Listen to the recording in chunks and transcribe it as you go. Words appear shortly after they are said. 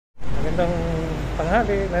Magandang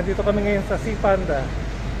tanghali. Nandito kami ngayon sa Panda.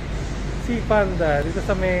 Panda, dito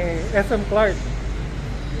sa may SM Clark.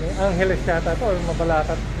 May Angeles yata ito, or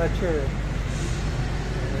Mabalacat, not sure.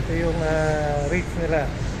 Ito yung rates nila.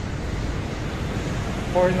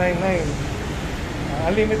 $4.99.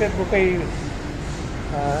 Unlimited buffet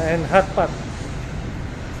and hotpot.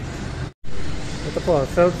 Ito po,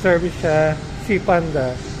 self-service siya,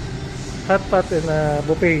 Panda. Hotpot and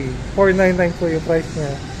buffet. $4.99 po yung price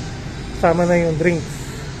niya. Sama na yung drinks.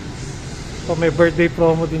 So may birthday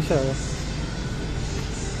promo din siya.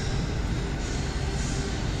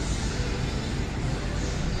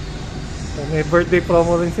 So may birthday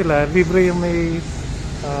promo rin sila. Libre yung may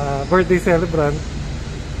birthday celebrant.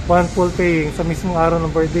 One full paying sa mismong araw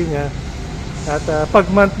ng birthday niya. At pag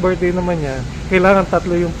month birthday naman niya, kailangan 3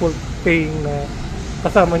 yung full paying na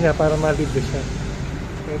kasama niya para malibre siya.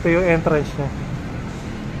 Ito yung entrance niya.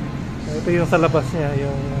 Ito yung sa labas niya,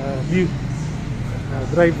 yung view,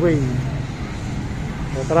 driveway.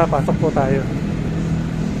 Tara, pasok po tayo.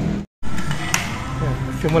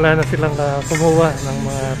 Simula na silang kumuha ng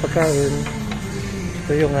mga pagkain.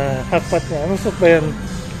 Ito yung hotpot niya. Anong soup ba yan?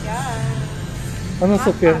 Anong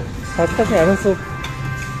soup yan? Hotpot niya, anong soup?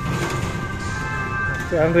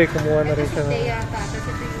 Si Andre kumuha na rin siya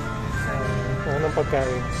ng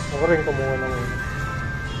pagkain. Ako rin kumuha na rin.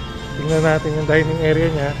 Tingnan natin yung dining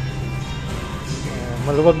area niya.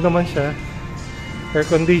 Maluwag naman siya. Air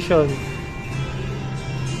condition.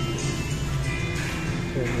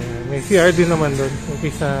 May CR din naman doon in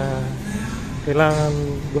case kailangan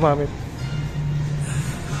gumamit.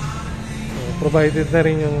 Provided na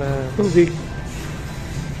rin yung tubig.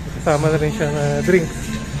 Kasama na rin siya drinks.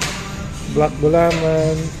 Black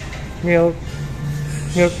gulaman, milk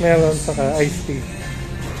melon, saka iced tea.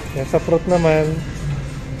 Yan, sa fruit naman,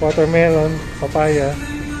 watermelon, papaya.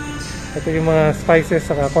 Ito yung mga spices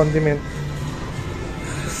saka condiment.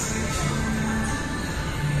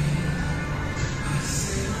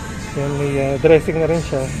 Yan, may dressing na rin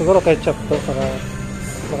siya. Siguro ketchup to,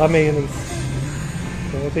 saka mayonnaise.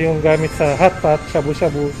 Yan, ito yung gamit sa hotpot,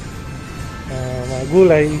 shabu-shabu, mga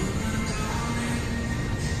gulay.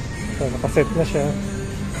 So, nakaset na siya.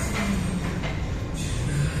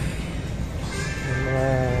 Yan, mga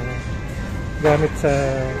gamit sa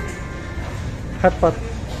hotpot.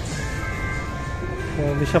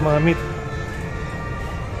 Hindi siya mga meat.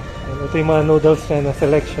 Ito yung mga noodles na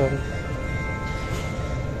selection.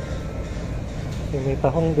 May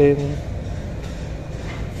tahong din.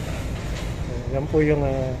 Yan po yung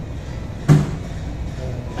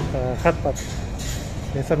hotpot.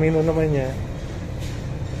 Yan sa menu naman niya.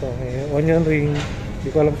 So, may onion ring. Hindi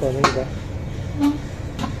ko alam po ano iba.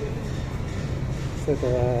 So, ito,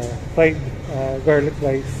 fried garlic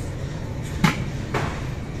rice.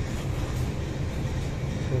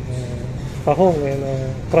 Tahong and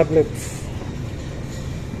crablets.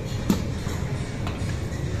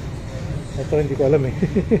 Ito hindi ko alam eh.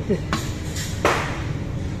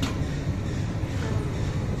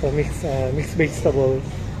 Ito mixed vegetable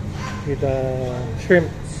with shrimp.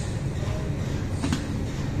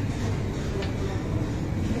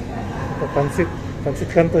 Ito pancit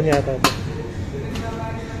canton yata ito.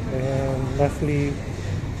 And lastly,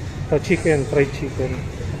 ito fried chicken.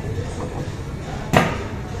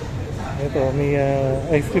 Ito, may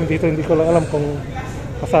ice cream dito. Hindi ko lang alam kung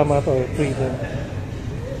kasama ito. Free din.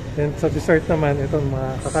 Then sa dessert naman, ito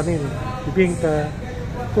mga kakanin. Bibingka,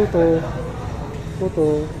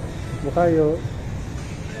 puto, bukayo.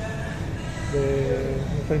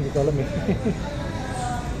 Ito hindi ko alam eh.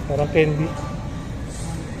 Parang candy.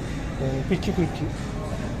 Pichi-pichi.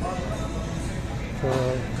 So,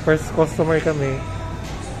 first customer kami.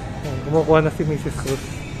 Kumukuha na si Mrs. Cruz.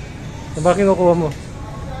 Ano ba kinukuha mo?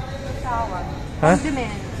 Ha?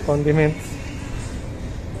 Condiments.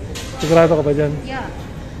 Sigurado ka ba dyan? Yeah.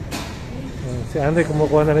 Si Andre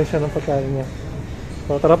kumukuha na rin siya ng pagkain niya.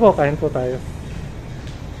 So tara po, kain po tayo.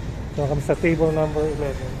 So kami sa table number 11.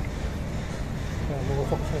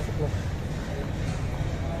 Magusok na.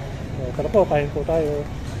 So tara po, kain po tayo.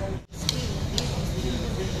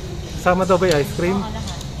 Kasama daw ba yung ice cream?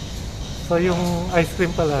 So yung ice cream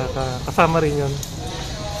pala, kasama rin yun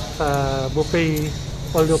sa buffet.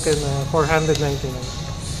 All you can, $499.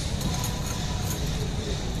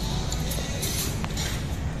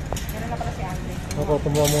 Meron na pala si Andre. Ako,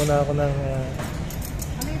 kumuha muna ako ng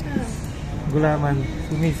gulaman.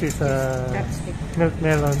 Si Mrs. Milk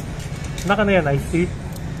melon. Naka na yan, iced tea?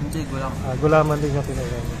 Hindi, gulaman. Gulaman din yung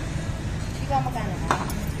kinayan. Ikaw magkano na?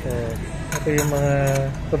 Ito yung mga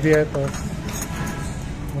tobietos.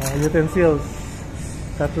 Mga utensils.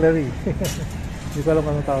 Cutlery. Hindi ko alam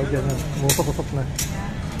anong tawag dyan. Musok-usok na.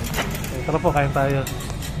 Tara po, kain tayo.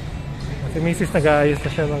 Si Mrs. nag-aayos na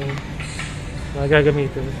siya ng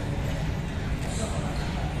gagamitin.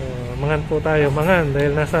 So, mangan po tayo. Mangan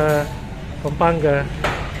dahil nasa Pampanga.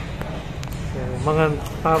 So, mangan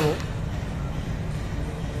tamo.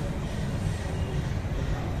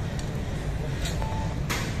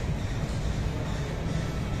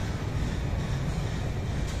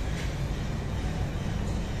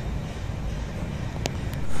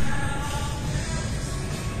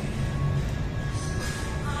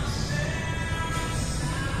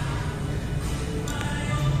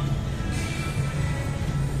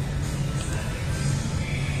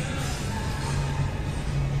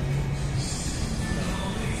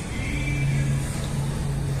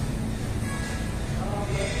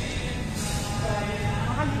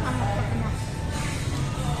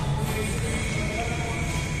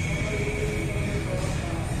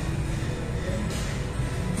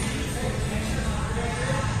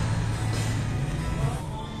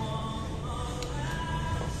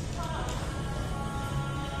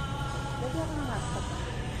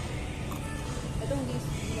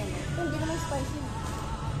 Ito hindi naman spicy.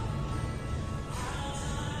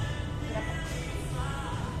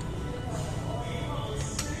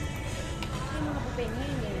 Yung mga pupengi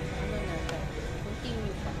yun eh. Ano na ito?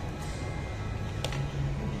 Continue pa.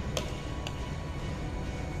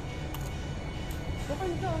 Bukan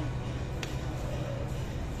ito.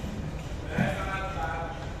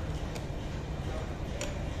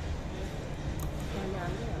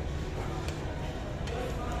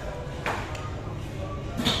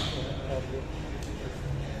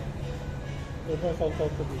 Ito salsa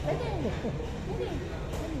ito dito.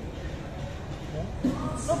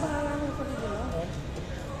 O, bahala mo sa video.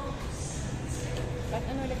 Kahit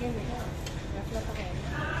ano lagyan mo. Naflap ako.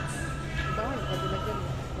 Ito ako, nagpadilagyan mo.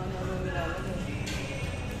 Ano nilalagay.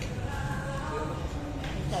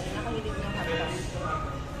 Sabi, nakahilig ng hotpot.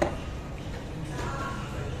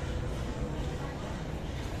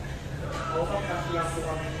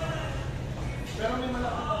 Pero may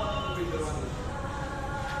malaki pa ang video.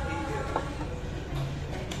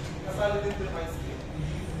 Kasali din ito yung ice cream.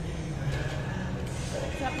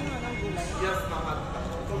 Sarap nga ng gulay. Yes, ma'am.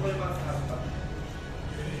 Ito ba yung mga sa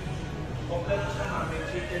kompleto siya, ma'am. May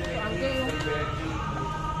chicken, may beef, may veggie.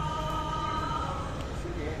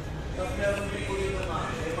 Sige. Tapos meron din po dito, ma'am.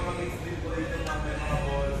 May mga mix din po dito, ma'am. May mga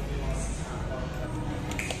balls, may mga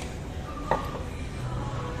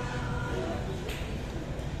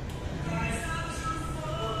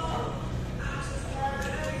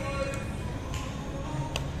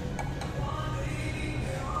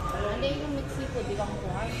Hindi yung mixed seafood, di ba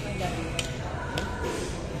kukuha? Ang dami.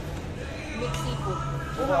 Mixed seafood.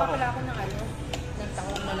 Kuha pala ako ng ano, ng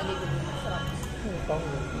tahong nalagay ko dun. Sarap.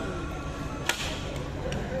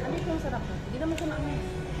 Ano yung sarap na? Hindi naman siya naman.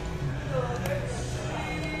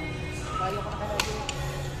 Bayo ko na kalagay.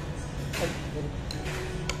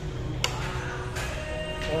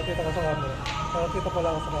 Nakakita ka sa camera. Nakakita pala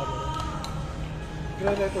ako sa camera.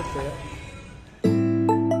 Gina-record kaya?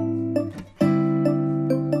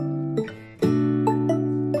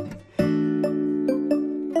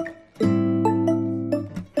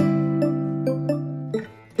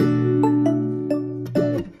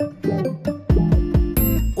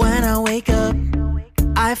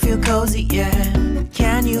 I feel cozy, yeah.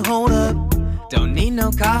 Can you hold up? Don't need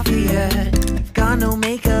no coffee yet. Got no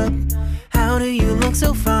makeup. How do you look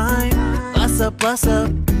so fine? Bust up, bust up.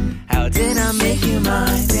 How did I make you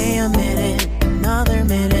mine? Stay a minute, another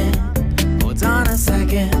minute. Hold on a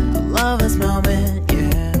second, I love this moment,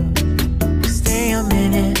 yeah. Stay a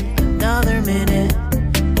minute, another minute.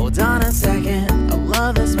 Hold on a second, I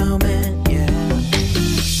love this moment, yeah.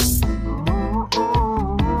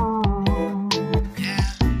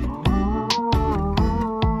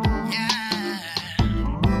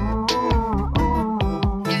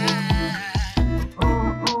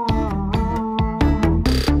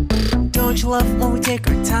 Don't you love when we take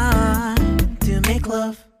our time to make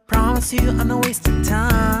love? Promise you I'm not wasting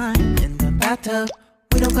time in the bathtub.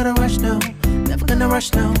 We don't gotta rush, no. Never gonna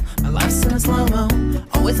rush, no. My life's in a slow-mo,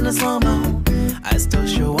 always in a slow-mo. I still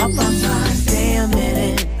show up on time. Stay a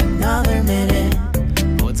minute, another minute.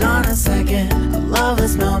 Hold on a second, I love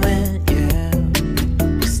this moment, yeah.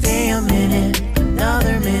 Stay a minute,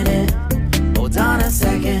 another minute. Hold on a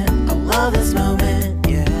second, I love this moment,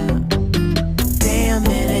 yeah. Stay a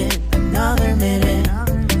minute, another minute.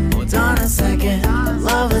 Hold on a second, I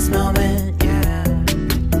love this moment, yeah.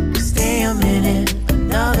 Stay a minute,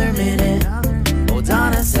 another minute. Hold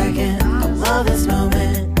on a second, I love this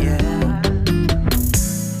moment, yeah.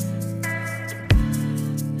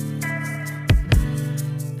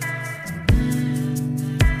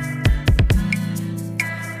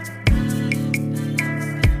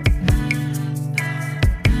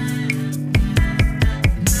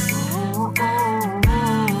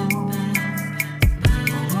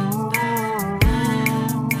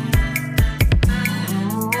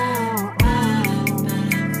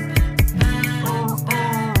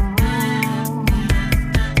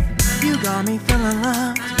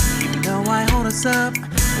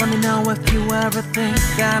 ever think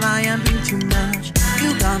that I am being too much.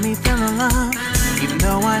 You got me feeling love, even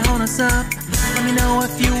though I own us up. Let me know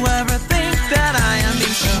if you ever think that I am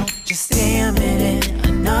being so. Just stay a minute,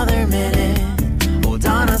 another minute. Hold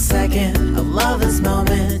on a second, I love this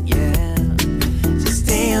moment, yeah. Just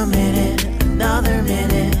stay a minute, another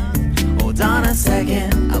minute. Hold on a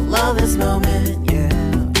second, I love this moment, yeah.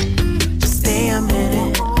 Just stay a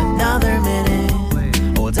minute, another minute.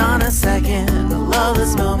 Hold on a second, I love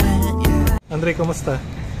this moment, yeah. Andre, kumusta?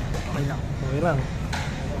 Okay lang. Okay lang.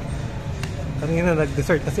 Kanina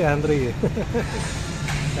nag-dessert na si Andre eh.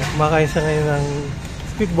 At kumakain siya ngayon ng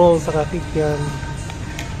speedball, saka kikyan,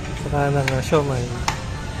 saka ng siomay.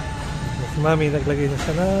 Si Mami naglagay na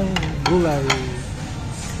siya ng gulay,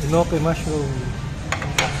 inoke mushroom.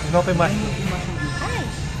 Inoke mushroom.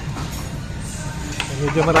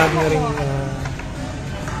 Medyo marami na rin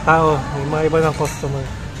tao, may mga iba ng customer.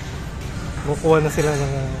 Mukuha na sila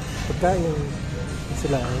ng pagkain.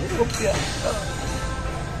 Sila. Upya.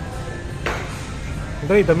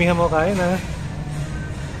 Andre, damihan mo kain ha.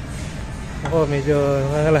 Ako, medyo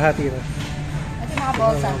nangangalahati na. Ito mga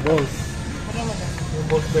balls ah. Balls. Lagay mo doon. Yung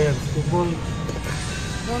balls ba yan? Football.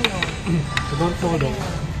 Don't know. Don't know daw. Lagay mo.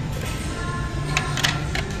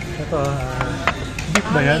 Ito, beef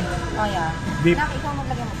ba yan? Oh yeah. Beef. Nak, ikaw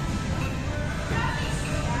maglagay mo.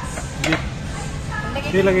 Beef. Lagay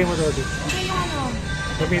Hindi, lagay mo daw beef. Hindi yung ano.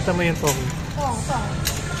 Gamitan mo yung tong. Tong.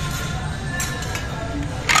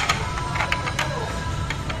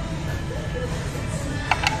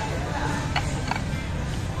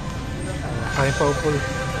 Kain pa upol.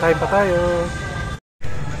 Kain pa tayo.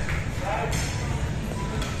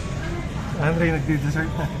 Andre,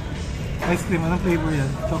 nagdi-dessert na. Ice cream, anong flavor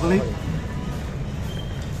yan? Chocolate?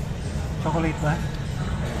 Chocolate ba?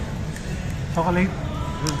 Chocolate?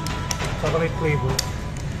 Chocolate flavor.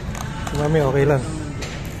 Si Mami, okay lang.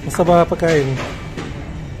 Basta ba pagkain?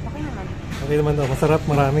 Okay naman. Okay naman daw. Masarap,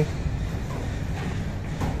 marami.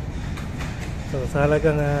 So, sa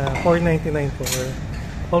halagang 4.99 po or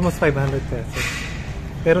almost 500 pesos.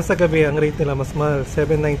 Pero sa gabi, ang rate nila mas mahal,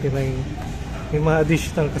 7.99. May mga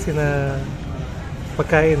additional kasi na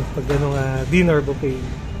pagkain pag ganong dinner buffet.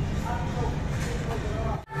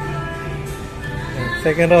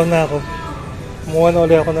 Second round na ako. Kumuha na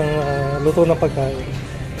ulit ako ng luto ng pagkain.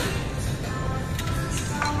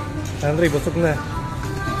 Andre, busog na.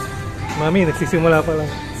 Mami, nagsisimula pa lang.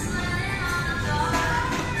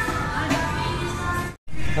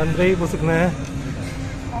 Andre, busog na.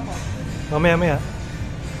 Mamaya-maya.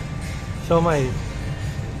 Siomay.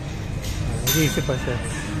 Nag-iisip pa siya.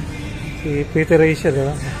 Si Peter Rachel,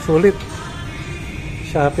 diba? Sulit.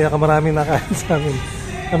 Siya pinakamaraming nakain sa amin.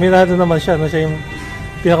 Aminado naman siya, no? Siya yung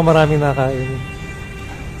pinakamaraming nakain.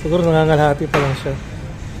 Siguro nangangalhati pa lang siya.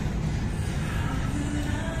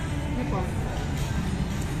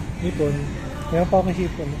 Hipon. Kaya pa ako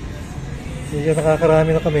hipon. Medyo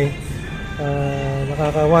nakakarami na kami.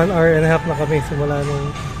 Nakaka 1 hour and a half na kami simula nung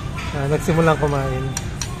nagsimulang kumain.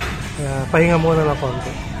 Pahinga muna ng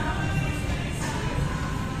konti.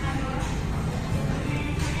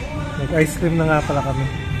 Nag-ice cream na nga pala kami.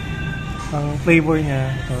 Ang flavor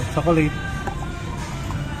niya, ito, chocolate.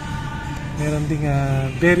 Meron ding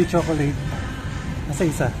berry chocolate. Nasa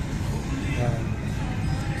isa. Yan.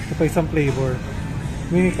 Ito pa isang flavor.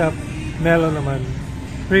 Mini cup, melon naman,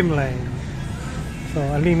 cream lime. So,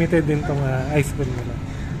 unlimited din tong ice cream nila.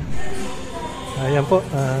 Ayan po,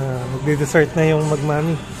 magdi-dessert na yung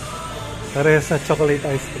magmami. Parehas na chocolate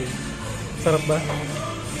ice cream. Sarap ba?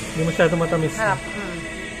 Hindi masyado matamis. Sarap.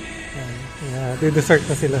 Di-dessert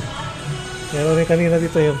na sila. Meron rin kanina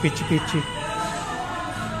dito yung pichi-pichi.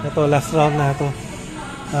 Ito, last round na ito.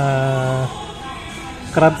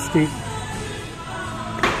 Crab stick.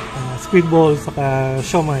 Squid ball, saka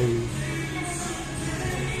siomay.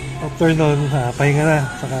 After nun, pahinga na,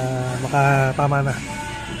 saka makatama na.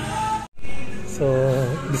 So,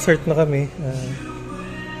 dessert na kami.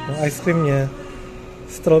 Yung ice cream niya,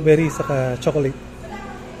 strawberry, saka chocolate.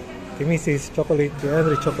 Kay Mrs. chocolate, kay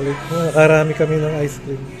Andre chocolate. Nakarami kami ng ice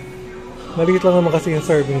cream. Maliit lang naman kasi yung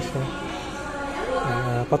serving siya.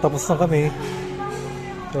 Patapos na kami.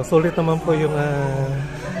 So, sulit naman po yung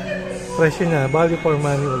presyo niya, value for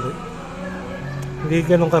money ulit. Hindi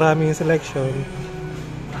ganun karami yung selection.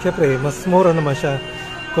 Siyempre, mas mura naman siya.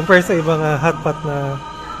 Compare sa ibang hotpot na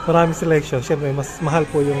marami selection, siyempre, mas mahal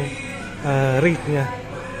po yung rate niya.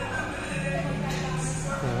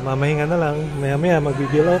 Mamahinga na lang. Maya-maya,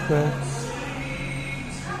 mag-bill out na.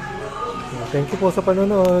 Thank you po sa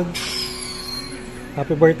panonood.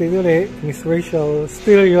 Happy birthday ulit, Miss Rachel.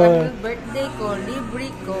 Still your... Birthday ko,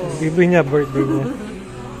 libre ko. Libre niya, birthday niya.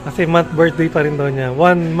 Kasi month birthday pa rin daw niya.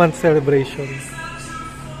 1 month celebration.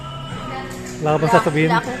 Wala ka bang sasabihin?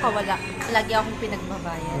 Wala akong kawala. Lagi akong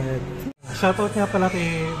pinagbabayan. Ayan. Shoutout nga pala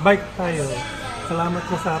kay Bike Tayo. Salamat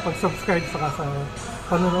po sa pag-subscribe saka sa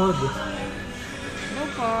panonood. Hello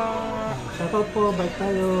po. Shoutout po, Bike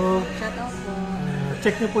Tayo. Shout out po.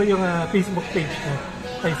 Check niyo po yung Facebook page niya.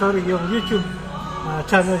 Ay, sorry, yung YouTube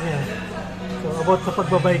channel niya. So, about sa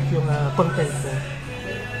pagbabike yung content niya.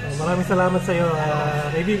 Maraming salamat sa iyo,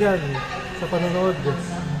 kaibigan, sa panonood.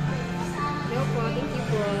 Hello po. Thank you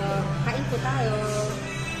po. Kain po tayo.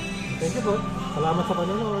 Thank you po. Salamat sa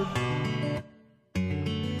panonood.